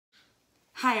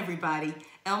Hi everybody,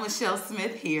 Michelle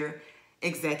Smith here,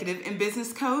 executive and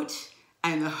business coach. I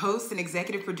am the host and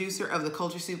executive producer of the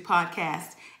Culture Soup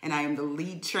podcast, and I am the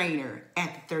lead trainer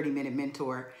at the 30-Minute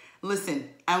Mentor. Listen,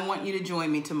 I want you to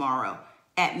join me tomorrow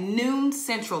at noon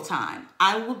Central Time.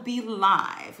 I will be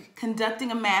live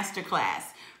conducting a masterclass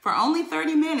for only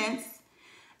 30 minutes.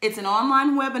 It's an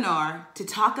online webinar to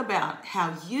talk about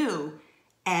how you,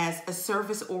 as a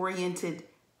service-oriented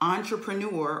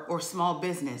entrepreneur or small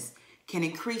business, can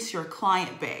increase your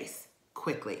client base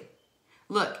quickly.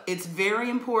 Look, it's very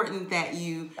important that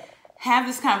you have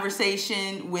this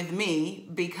conversation with me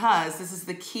because this is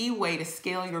the key way to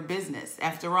scale your business.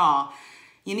 After all,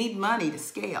 you need money to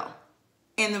scale.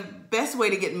 And the best way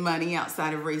to get money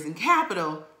outside of raising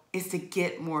capital is to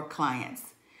get more clients.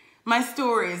 My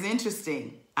story is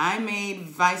interesting. I made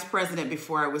vice president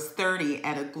before I was 30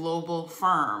 at a global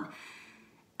firm.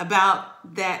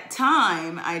 About that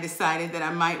time, I decided that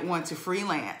I might want to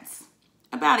freelance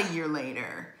about a year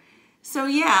later. So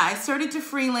yeah, I started to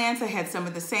freelance. I had some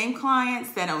of the same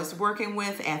clients that I was working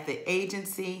with at the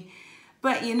agency.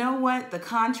 But you know what? The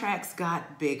contracts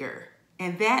got bigger.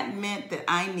 And that meant that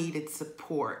I needed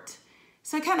support.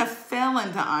 So I kind of fell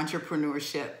into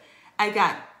entrepreneurship. I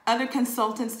got other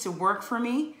consultants to work for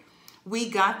me. We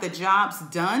got the jobs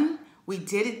done. We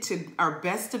did it to our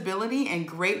best ability and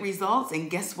great results. And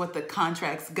guess what? The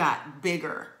contracts got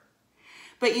bigger.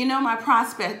 But you know, my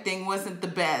prospecting wasn't the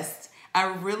best. I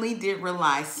really did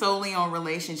rely solely on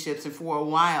relationships. And for a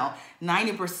while,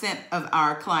 90% of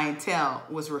our clientele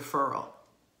was referral.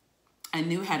 I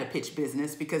knew how to pitch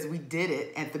business because we did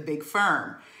it at the big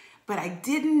firm. But I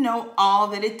didn't know all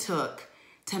that it took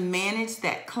to manage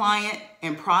that client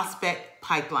and prospect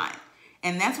pipeline.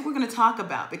 And that's what we're going to talk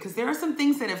about because there are some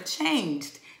things that have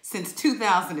changed since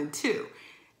 2002,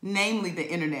 namely the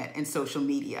internet and social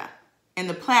media and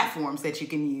the platforms that you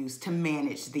can use to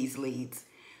manage these leads.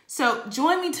 So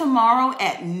join me tomorrow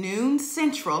at noon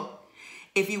Central.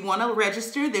 If you want to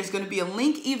register, there's going to be a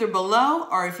link either below,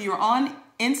 or if you're on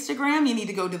Instagram, you need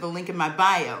to go to the link in my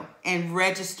bio and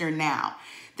register now.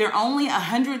 There are only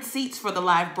 100 seats for the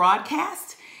live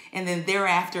broadcast. And then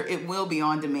thereafter, it will be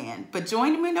on demand. But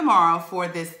join me tomorrow for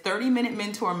this 30-minute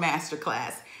mentor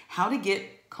masterclass, how to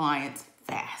get clients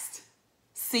fast.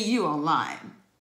 See you online.